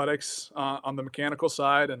 Tread Athletics, on the mechanical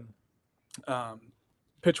side and um,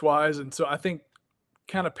 pitch wise. And so I think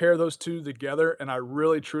kind of pair those two together, and I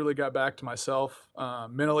really truly got back to myself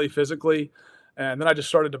mentally, physically, and then I just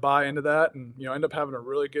started to buy into that, and end up having a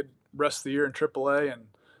really good rest of the year in AAA, and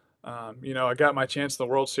I got my chance in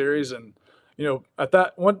the World Series, and at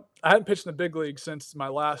that one I hadn't pitched in the big league since my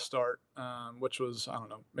last start, which was I don't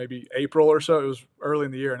know maybe April or so. It was early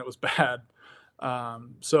in the year, and it was bad.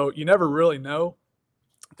 So you never really know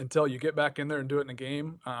until you get back in there and do it in a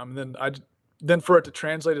game. Then for it to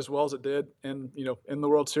translate as well as it did in the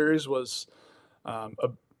World Series was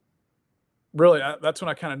a really that's when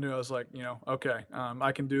I kind of knew I was like okay,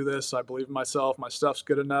 I can do this. I believe in myself. My stuff's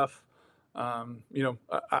good enough.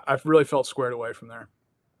 I've really felt squared away from there.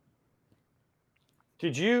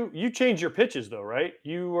 Did you change your pitches though, right?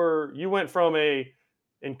 You went from a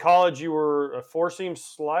in college you were a four seam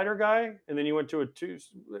slider guy, and then you went to a two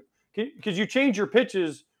because you changed your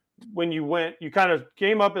pitches when you kind of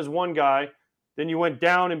came up as one guy, then you went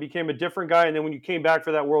down and became a different guy, and then when you came back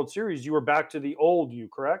for that World Series, you were back to the old you,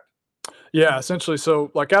 correct? Yeah, essentially. So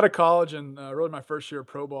like out of college and really my first year of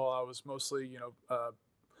pro ball, I was mostly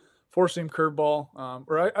four seam curveball,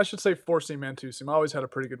 or I should say four seam and two seam. I always had a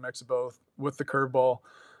pretty good mix of both with the curveball.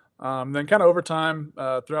 Then kind of over time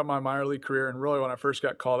throughout my minor league career, and really when I first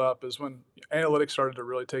got called up, is when analytics started to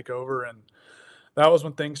really take over, and that was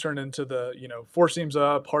when things turned into the four seams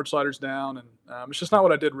up, hard sliders down, and it's just not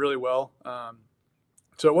what I did really well.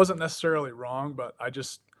 So it wasn't necessarily wrong, but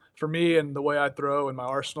for me and the way I throw in my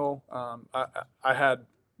arsenal, I had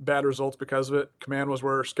bad results because of it. Command was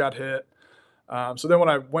worse, got hit. So then when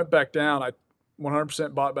I went back down, I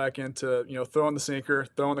 100% bought back into throwing the sinker,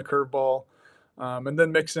 throwing the curveball, and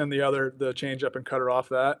then mixing in the changeup and cutter off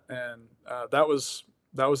that, and that was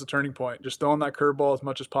the turning point. Just throwing that curveball as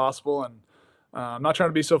much as possible, and I'm not trying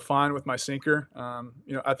to be so fine with my sinker.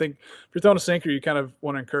 I think if you're throwing a sinker, you kind of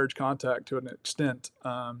want to encourage contact to an extent.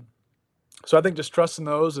 So I think just trusting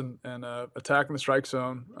those and attacking the strike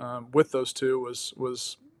zone with those two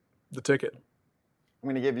was the ticket. I'm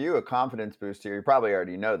going to give you a confidence boost here. You probably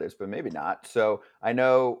already know this, but maybe not. So I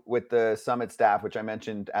know with the Summit staff, which I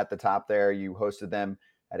mentioned at the top there, you hosted them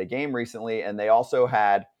at a game recently, and they also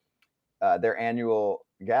had their annual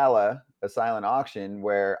gala, a silent auction,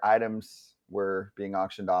 where items were being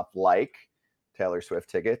auctioned off, like Taylor Swift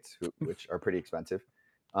tickets, which are pretty expensive,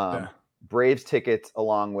 Yeah. Braves tickets,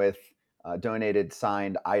 along with donated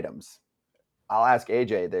signed items. I'll ask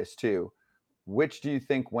AJ this too. Which do you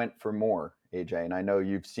think went for more, AJ? And I know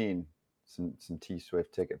you've seen some T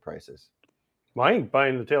Swift ticket prices. Well, I ain't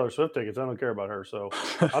buying the Taylor Swift tickets. I don't care about her, so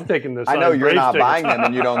I'm taking this. I know you're not buying them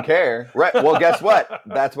and you don't care, right? Well, guess what?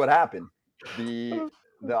 That's what happened. The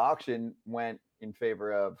auction went in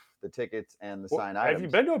favor of the tickets and the signed items. Have you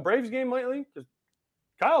been to a Braves game lately? Because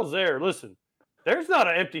Kyle's there. Listen, there's not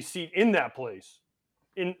an empty seat in that place.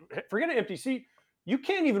 Forget an empty seat. You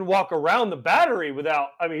can't even walk around the Battery without.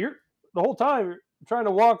 I mean, you're the whole time you're trying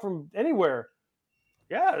to walk from anywhere.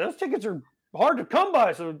 Yeah, those tickets are hard to come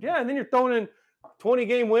by. So yeah, and then you're throwing in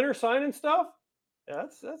 20-game winner signing stuff. Yeah,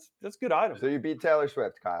 that's good item. So you beat Taylor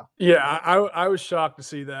Swift, Kyle. Yeah, I was shocked to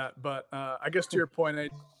see that, but I guess to your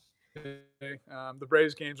point, the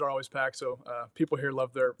Braves games are always packed, so people here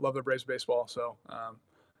love their Braves baseball. So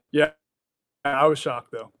yeah, I was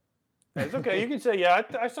shocked though. It's okay. You can say, yeah,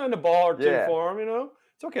 I signed a ball or two for him.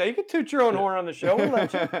 It's okay. You can toot your own horn on the show. We'll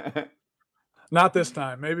let you. Not this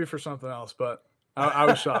time. Maybe for something else, but I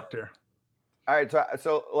was shocked here. All right,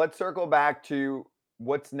 so let's circle back to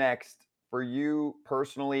what's next for you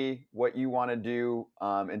personally, what you want to do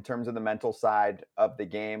in terms of the mental side of the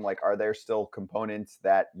game. Like, are there still components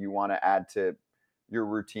that you want to add to your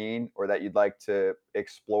routine or that you'd like to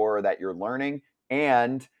explore that you're learning,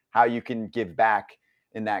 and how you can give back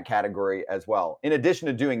in that category as well, in addition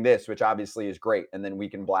to doing this, which obviously is great, and then we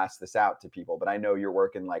can blast this out to people. But I know you're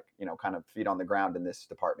working kind of feet on the ground in this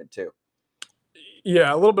department too.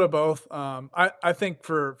 Yeah, a little bit of both. I think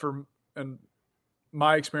for and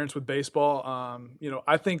my experience with baseball,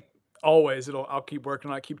 I think always I'll keep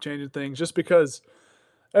working on it, keep changing things, just because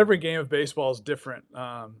every game of baseball is different.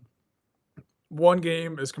 One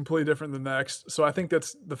game is completely different than the next. So I think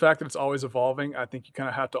that's the fact that it's always evolving. I think you kind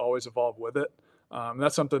of have to always evolve with it.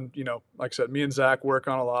 That's something, like I said, me and Zach work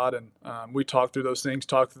on a lot, and we talk through those things,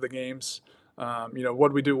 talk through the games. What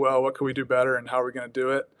do we do well? What can we do better? And how are we going to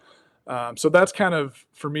do it? So that's kind of,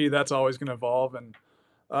 for me, that's always going to evolve. And,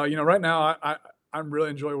 right now I'm really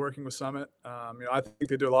enjoy working with Summit. I think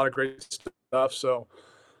they do a lot of great stuff. So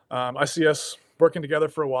I see us working together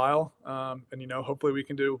for a while. And, hopefully we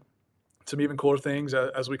can do some even cooler things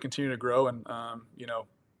as we continue to grow and,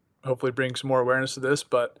 hopefully bring some more awareness to this.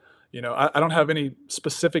 But, I don't have any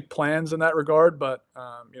specific plans in that regard, but,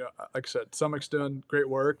 like I said, Summit's doing great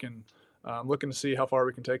work, and I'm looking to see how far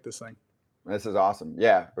we can take this thing. This is awesome.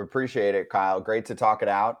 Yeah, appreciate it, Kyle. Great to talk it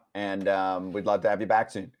out, and we'd love to have you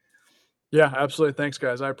back soon. Yeah, absolutely. Thanks,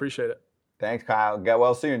 guys. I appreciate it. Thanks, Kyle. Get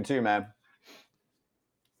well soon too, man.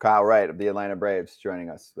 Kyle Wright of the Atlanta Braves joining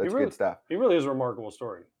us. That's good stuff. He really is a remarkable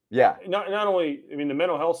story. Yeah. Not only, the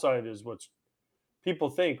mental health side is what's people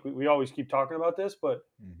think. We always keep talking about this, but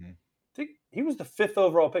I think he was the 5th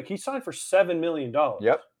overall pick. He signed for $7 million.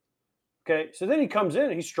 Yep. Okay, so then he comes in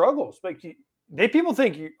and he struggles. People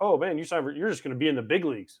think, oh man, you're just going to be in the big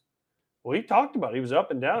leagues. Well, he talked about it. He was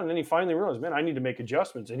up and down, and then he finally realized, man, I need to make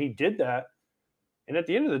adjustments, and he did that. And at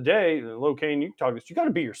the end of the day, LoCain, you got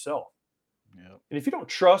to be yourself. Yep. And if you don't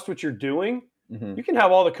trust what you're doing, you can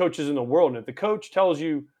have all the coaches in the world, and if the coach tells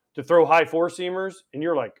you to throw high four-seamers, and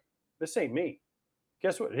you're like, this ain't me,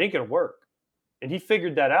 guess what? It ain't going to work. And he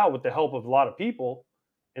figured that out with the help of a lot of people,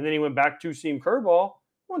 and then he went back two-seam curveball.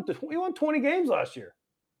 He won 20 games last year.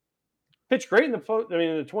 Pitched great in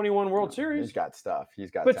the 21 World Series. He's got stuff. He's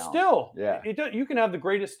got But talent. still, Yeah. You can have the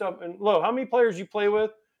greatest stuff. And how many players you play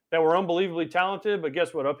with that were unbelievably talented, but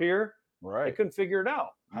guess what? Up here, Right. they couldn't figure it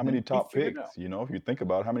out. How many top picks? If you think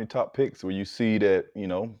about it, how many top picks where you see that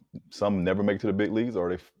some never make it to the big leagues,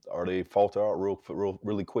 or they falter out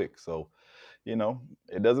really quick. So,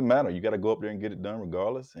 it doesn't matter. You got to go up there and get it done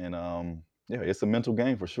regardless. And it's a mental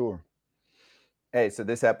game for sure. Hey, so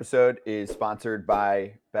this episode is sponsored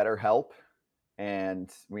by BetterHelp,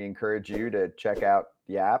 and we encourage you to check out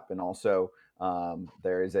the app. And also,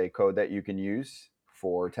 there is a code that you can use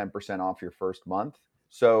for 10% off your first month.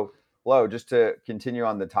 So, Lo, just to continue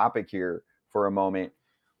on the topic here for a moment,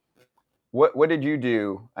 what did you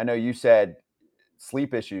do? I know you said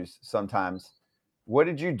sleep issues sometimes. What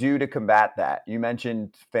did you do to combat that? You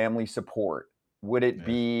mentioned family support. Would it Yeah.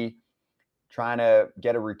 be trying to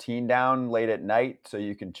get a routine down late at night so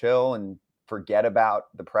you can chill and forget about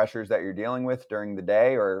the pressures that you're dealing with during the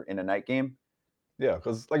day or in a night game? Yeah,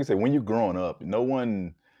 because like I said, when you're growing up, no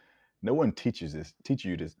one teach you this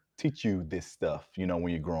stuff, when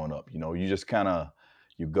you're growing up. You just kind of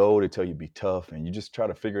you go, they tell you be tough, and you just try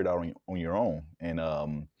to figure it out on your own. And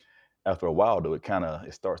after a while, though,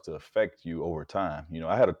 it starts to affect you over time.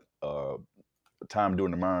 I had a time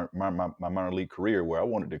during my minor league career where I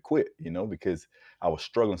wanted to quit, because I was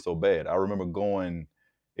struggling so bad. I remember going,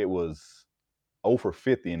 it was 0 for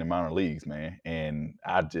 50 in the minor leagues, man. And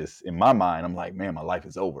I just, in my mind, I'm like, man, my life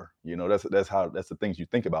is over. That's the things you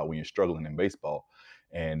think about when you're struggling in baseball.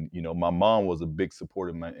 And my mom was a big support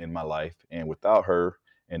in my life, and without her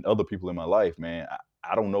and other people in my life, man,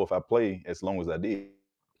 I don't know if I play as long as I did.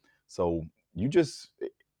 So you just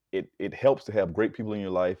it helps to have great people in your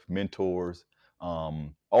life, mentors,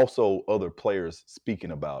 also other players speaking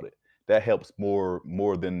about it. That helps more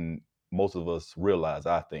than most of us realize,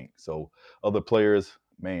 I think. So other players,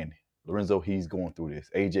 man, Lorenzo, he's going through this.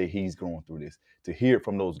 AJ, he's going through this. To hear it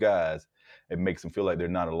from those guys, it makes them feel like they're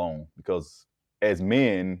not alone. Because as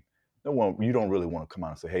men, you don't really want to come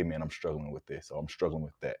out and say, hey man, I'm struggling with this or I'm struggling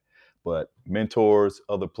with that. But mentors,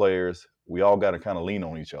 other players, we all got to kind of lean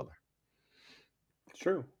on each other. It's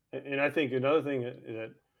true. And I think another thing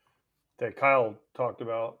that Kyle talked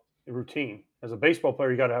about, routine. As a baseball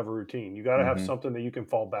player, you got to have a routine. You got to have Hmm. something that you can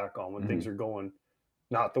fall back on when Mhm. things are going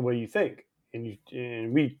not the way you think. And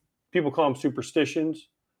people call them superstitions,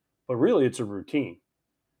 but really it's a routine.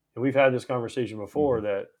 And we've had this conversation before Hmm.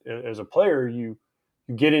 that as a player, you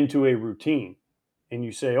get into a routine and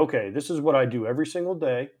you say, okay, this is what I do every single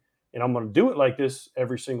day, and I'm going to do it like this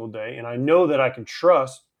every single day, and I know that I can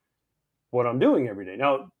trust what I'm doing every day.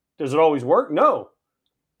 Now, does it always work? No,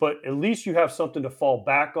 but at least you have something to fall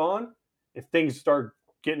back on if things start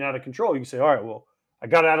getting out of control. You can say, all right, well, I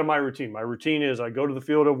got out of my routine. My routine is I go to the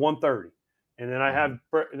field at 1:30, and then I have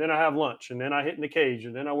lunch, and then I hit in the cage,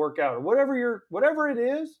 and then I work out, or whatever it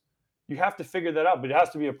is. You have to figure that out, but it has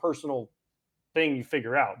to be a personal thing you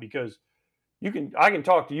figure out, because I can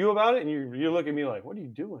talk to you about it, and you look at me like, what are you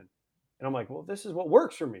doing? And I'm like, well, this is what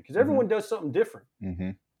works for me, because Hmm. everyone does something different.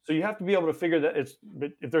 Hmm. So you have to be able to figure that.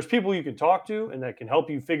 But if there's people you can talk to and that can help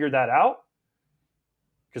you figure that out,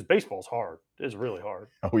 because baseball's hard, it's really hard.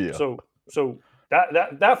 Oh yeah. So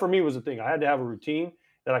that for me was the thing. I had to have a routine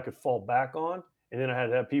that I could fall back on, and then I had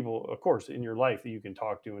to have people, of course, in your life that you can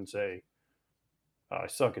talk to and say, I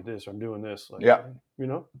suck at this, or I'm doing this, like, Yeah. you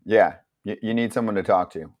know. Yeah. You need someone to talk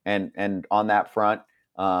to. And on that front,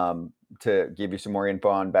 to give you some more info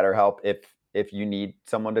on BetterHelp, if you need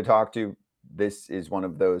someone to talk to, this is one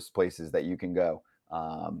of those places that you can go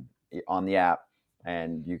on the app,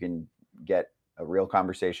 and you can get a real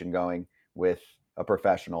conversation going with a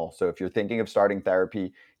professional. So if you're thinking of starting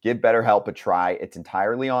therapy, give BetterHelp a try. It's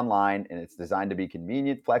entirely online, and it's designed to be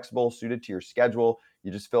convenient, flexible, suited to your schedule.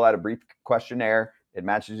 You just fill out a brief questionnaire. It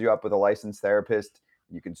matches you up with a licensed therapist.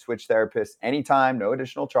 You can switch therapists anytime, no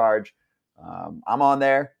additional charge. I'm on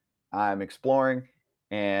there. I'm exploring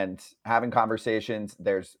and having conversations.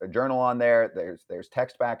 There's a journal on there. There's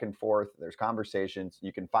text back and forth. There's conversations.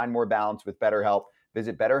 You can find more balance with BetterHelp.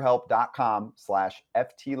 Visit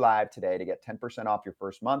betterhelp.com/FTLive today to get 10% off your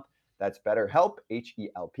first month. That's BetterHelp,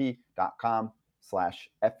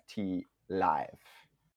 HELP.com/FTLive.